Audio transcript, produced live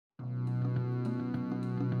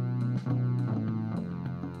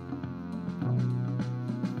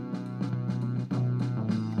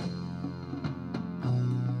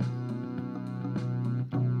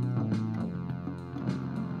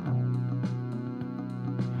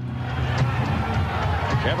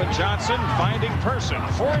Kevin Johnson finding Person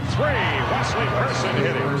for 3. Wesley Person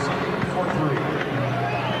hitting.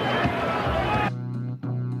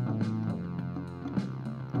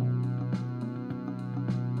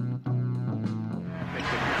 They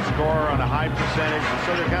can score on a high percentage, and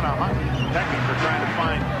so they're kind of pecking for trying to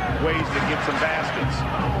find ways to get some baskets.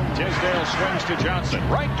 Tisdale swings to Johnson.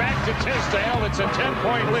 Right back to Tisdale. It's a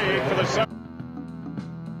 10-point lead for the Suns.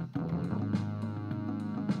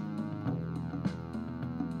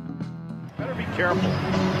 Better be careful.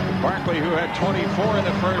 Barkley, who had 24 in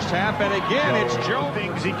the first half, and again it's Joe.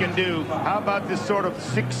 Things he can do. How about this sort of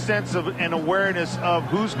sixth sense of an awareness of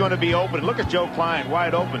who's going to be open? Look at Joe Klein,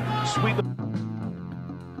 wide open. Sweet.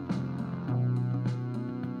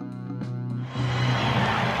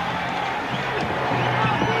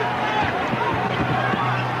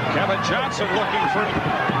 Kevin Johnson looking for.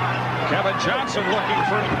 Kevin Johnson looking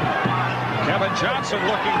for. Kevin Johnson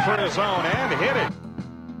looking for his own and hit it.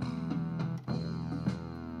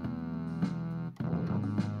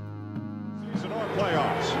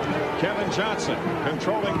 Playoffs. Kevin Johnson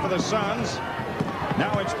controlling for the Suns.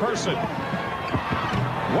 Now it's Person.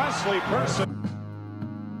 Wesley Person.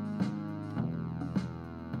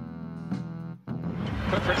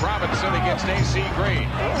 Clifford Robinson against A.C. Green.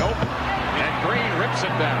 Nope. And Green rips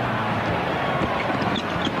it down.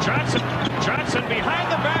 Johnson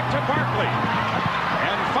behind the back to Barkley.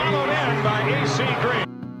 And followed in by A.C. Green.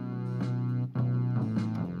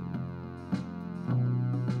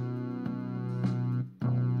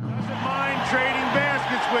 Trading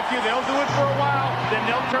baskets with you. They'll do it for a while, then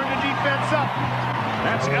they'll turn the defense up.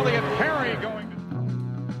 That's Elliot Perry going to...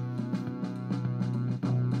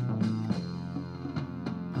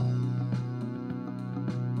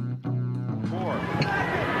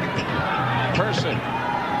 Person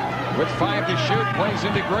with 5 to shoot, plays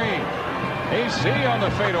into Green. AC on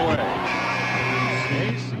the fadeaway.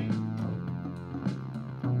 AC.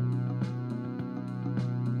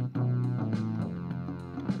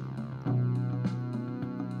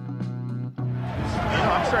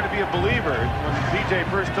 Trying to be a believer. When PJ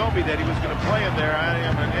first told me that he was going to play him there, I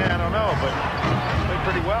don't know, but he played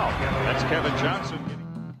pretty well. That's Kevin Johnson.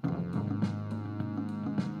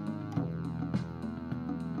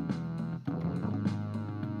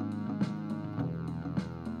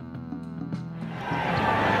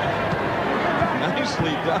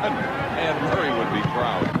 Nicely done, and Murray would be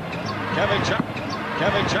proud. Kevin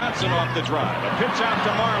Johnson off the drive. A pitch out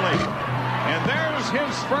to Marley. And there's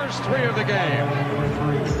his first 3 of the game.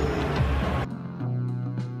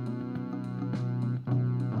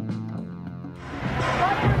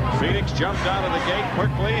 Phoenix jumped out of the gate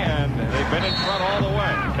quickly, and they've been in front all the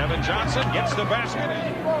way. Kevin Johnson gets the basket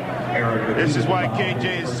in. This is why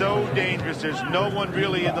KJ is so dangerous. There's no one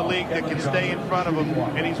really in the league that can stay in front of him,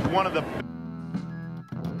 and he's one of the...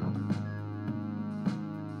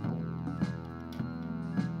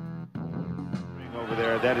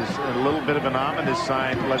 there. That is a little bit of an ominous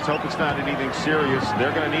sign. Let's hope it's not anything serious.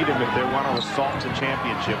 They're going to need him if they want to assault the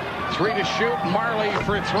championship. 3 to shoot. Marley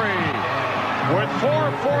for 3. With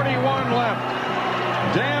 4:41 left.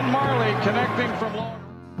 Dan Marley connecting from long.